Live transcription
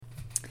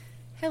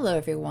Hello,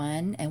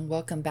 everyone, and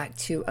welcome back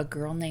to A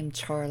Girl Named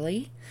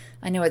Charlie.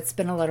 I know it's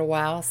been a little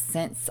while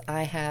since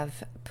I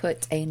have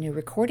put a new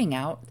recording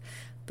out,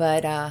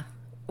 but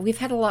we've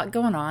had a lot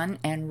going on,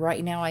 and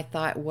right now I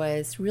thought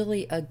was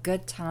really a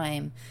good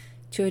time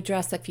to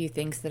address a few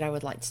things that I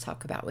would like to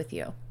talk about with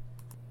you.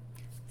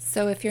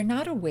 So, if you're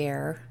not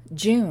aware,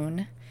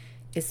 June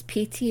is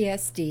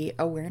PTSD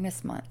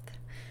Awareness Month.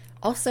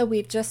 Also,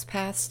 we've just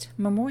passed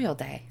Memorial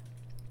Day.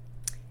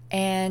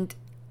 And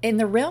in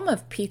the realm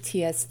of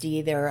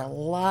PTSD, there are a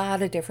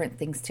lot of different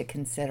things to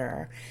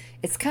consider.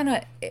 It's kind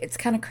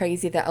of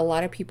crazy that a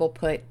lot of people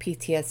put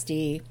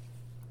PTSD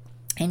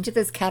into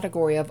this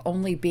category of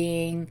only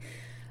being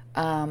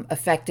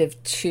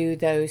effective to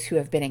those who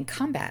have been in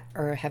combat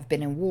or have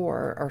been in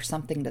war or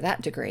something to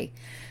that degree.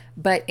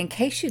 But in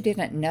case you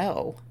didn't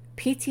know,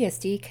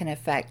 PTSD can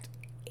affect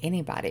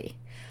anybody.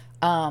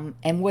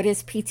 And what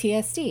is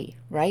PTSD,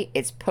 right?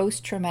 It's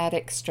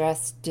post-traumatic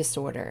stress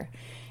disorder.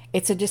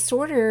 It's a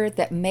disorder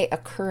that may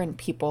occur in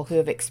people who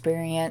have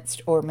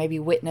experienced or maybe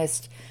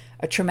witnessed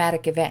a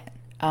traumatic event.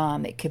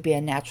 It could be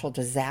a natural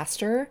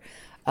disaster,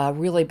 a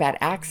really bad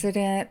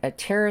accident, a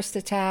terrorist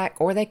attack,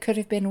 or they could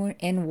have been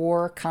in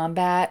war,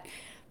 combat.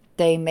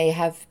 They may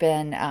have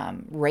been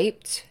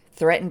raped,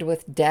 threatened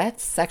with death,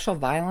 sexual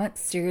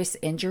violence, serious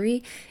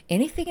injury,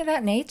 anything of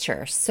that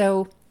nature.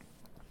 So,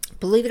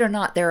 believe it or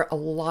not, there are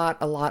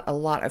a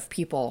lot of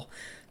people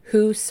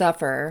who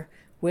suffer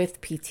with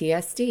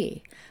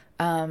PTSD.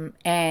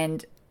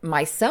 And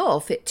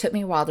myself, it took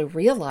me a while to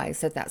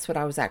realize that that's what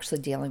I was actually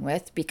dealing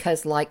with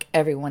because, like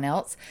everyone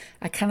else,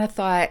 I kind of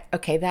thought,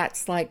 okay,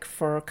 that's like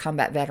for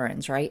combat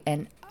veterans, right?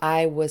 And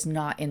I was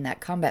not in that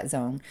combat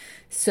zone,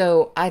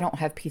 so I don't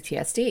have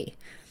PTSD.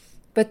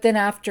 But then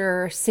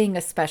after seeing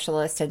a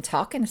specialist and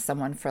talking to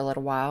someone for a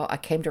little while, I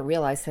came to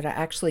realize that I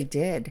actually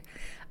did.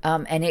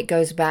 And it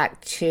goes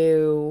back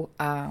to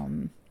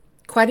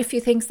quite a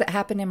few things that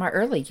happened in my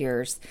early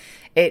years.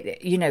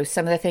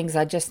 Some of the things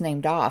I just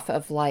named off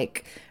of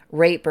like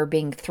rape or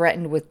being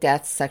threatened with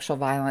death, sexual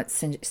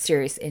violence, and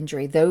serious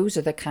injury. Those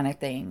are the kind of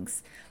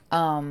things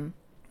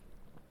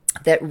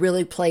that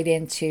really played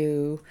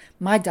into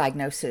my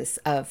diagnosis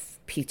of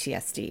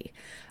PTSD.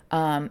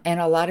 And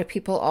a lot of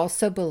people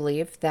also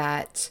believe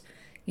that,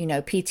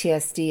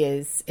 PTSD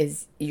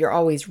is you're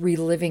always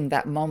reliving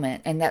that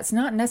moment. And that's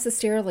not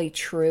necessarily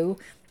true.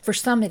 For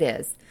some it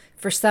is.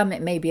 For some,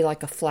 it may be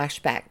like a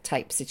flashback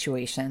type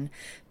situation,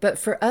 but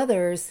for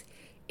others,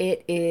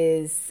 it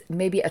is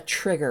maybe a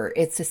trigger.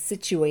 It's a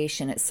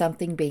situation. It's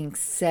something being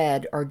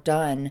said or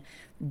done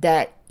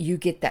that you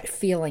get that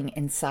feeling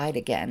inside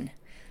again,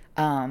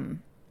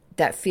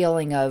 that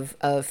feeling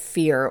of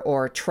fear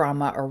or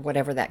trauma or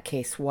whatever that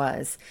case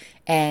was,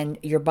 and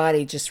your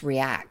body just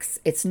reacts.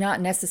 It's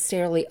not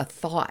necessarily a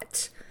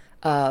thought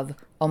of,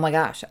 oh my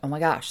gosh,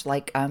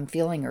 like I'm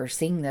feeling or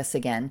seeing this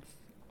again.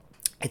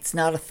 It's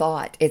not a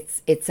thought.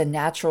 It's a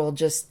natural,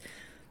 just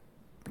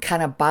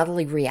kind of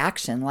bodily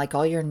reaction. Like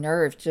all your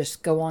nerves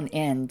just go on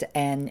end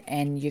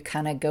and you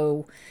kind of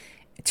go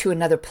to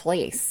another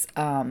place.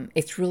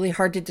 It's really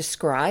hard to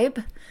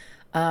describe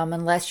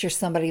unless you're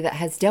somebody that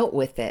has dealt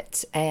with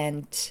it.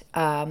 And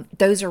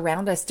those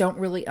around us don't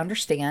really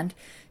understand.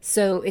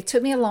 So it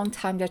took me a long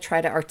time to try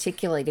to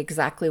articulate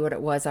exactly what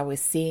it was I was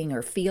seeing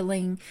or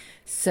feeling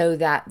so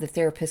that the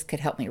therapist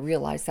could help me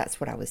realize that's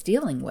what I was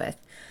dealing with.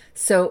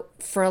 So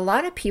for a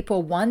lot of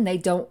people, one, they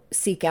don't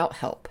seek out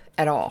help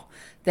at all.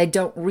 They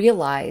don't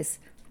realize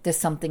that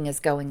something is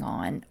going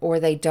on, or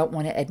they don't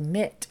want to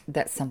admit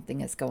that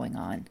something is going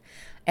on.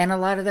 And a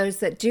lot of those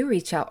that do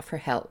reach out for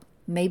help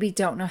maybe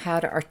don't know how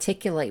to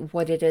articulate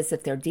what it is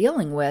that they're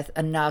dealing with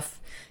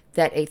enough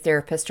that a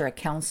therapist or a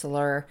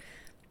counselor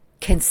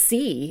can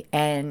see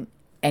and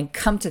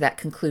come to that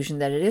conclusion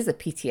that it is a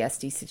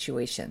PTSD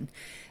situation.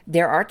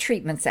 There are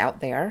treatments out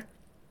there,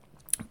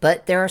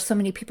 but there are so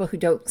many people who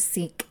don't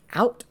seek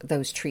out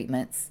those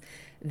treatments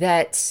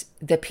that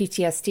the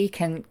PTSD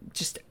can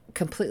just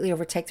completely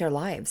overtake their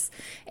lives.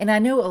 And I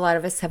know a lot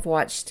of us have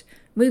watched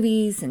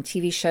movies and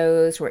TV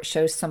shows where it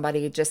shows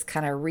somebody just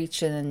kind of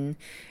reaching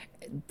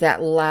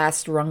that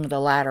last rung of the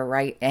ladder,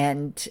 right?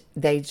 And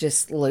they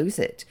just lose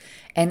it.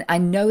 And I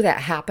know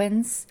that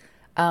happens,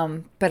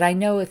 but I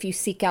know if you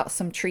seek out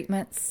some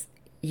treatments,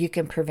 you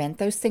can prevent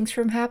those things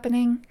from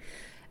happening.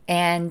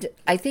 And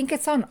I think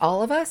it's on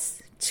all of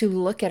us to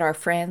look at our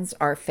friends,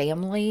 our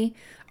family,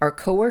 our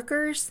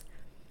coworkers,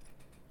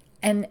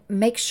 and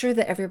make sure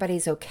that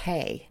everybody's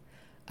okay.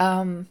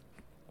 You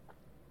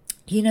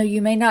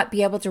may not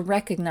be able to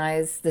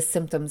recognize the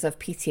symptoms of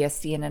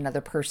PTSD in another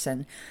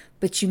person,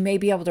 but you may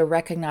be able to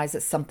recognize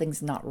that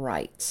something's not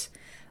right.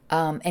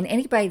 And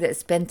anybody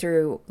that's been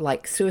through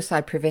like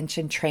suicide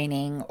prevention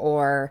training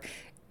or,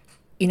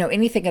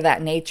 anything of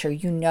that nature,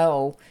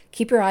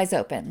 keep your eyes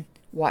open,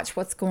 watch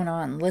what's going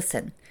on,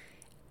 listen,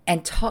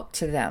 and talk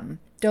to them.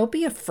 Don't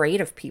be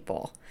afraid of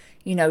people.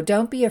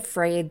 Don't be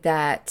afraid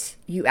that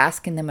you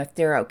asking them if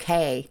they're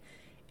okay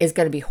is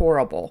going to be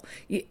horrible.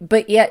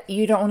 But yet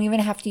you don't even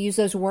have to use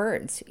those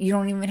words. You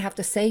don't even have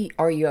to say,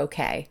 are you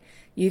okay?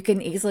 You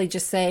can easily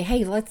just say,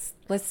 hey, let's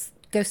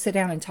go sit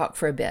down and talk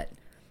for a bit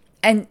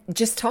and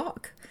just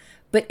talk.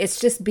 But it's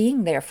just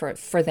being there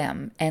for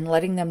them and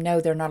letting them know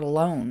they're not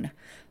alone.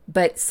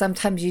 But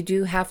sometimes you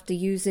do have to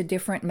use a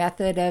different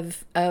method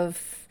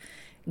of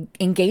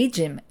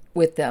engaging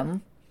with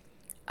them.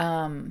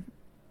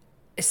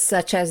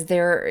 Such as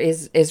there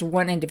is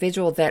one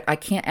individual that I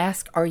can't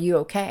ask, are you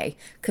okay?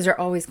 Because they're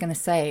always going to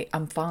say,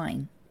 I'm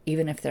fine,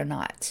 even if they're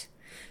not.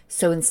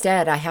 So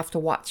instead, I have to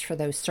watch for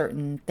those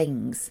certain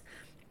things,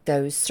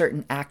 those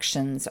certain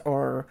actions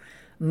or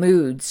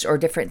moods or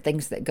different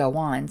things that go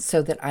on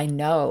so that I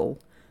know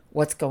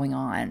what's going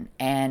on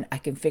and I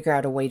can figure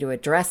out a way to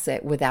address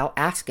it without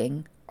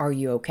asking, are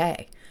you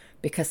okay?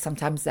 Because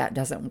sometimes that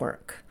doesn't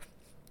work.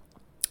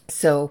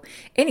 So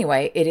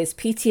anyway, it is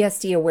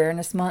PTSD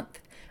Awareness Month.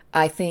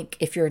 I think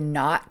if you're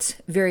not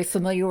very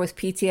familiar with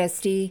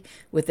PTSD,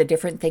 with the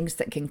different things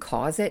that can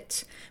cause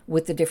it,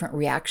 with the different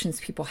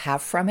reactions people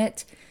have from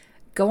it,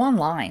 go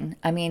online.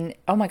 I mean,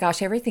 oh my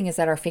gosh, everything is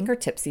at our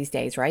fingertips these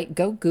days, right?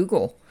 Go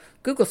Google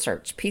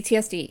search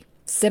PTSD,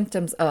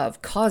 symptoms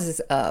of,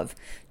 causes of.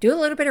 Do a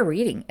little bit of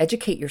reading,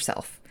 educate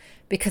yourself,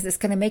 because it's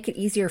going to make it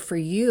easier for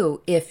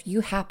you if you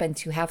happen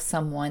to have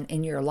someone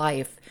in your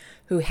life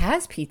who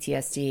has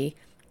PTSD.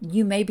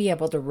 You may be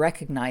able to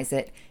recognize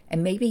it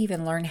and maybe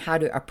even learn how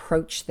to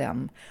approach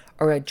them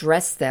or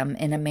address them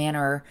in a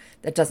manner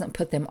that doesn't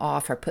put them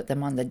off or put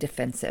them on the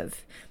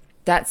defensive.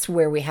 That's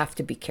where we have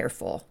to be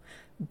careful.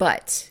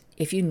 But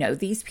if you know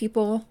these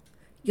people,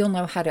 you'll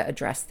know how to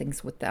address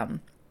things with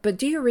them. But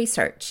do your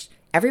research.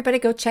 Everybody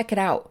go check it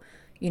out.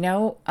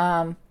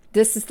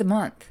 This is the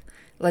month.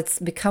 Let's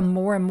become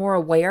more and more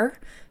aware,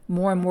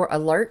 more and more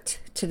alert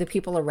to the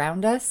people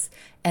around us,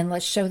 and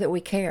let's show that we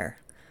care.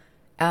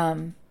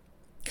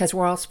 Because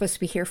we're all supposed to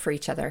be here for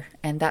each other.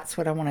 And that's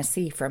what I want to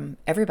see from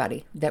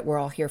everybody, that we're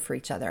all here for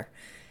each other.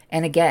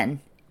 And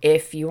again,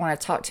 if you want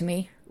to talk to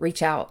me,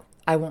 reach out.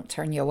 I won't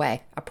turn you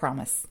away. I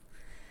promise.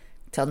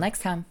 Till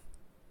next time.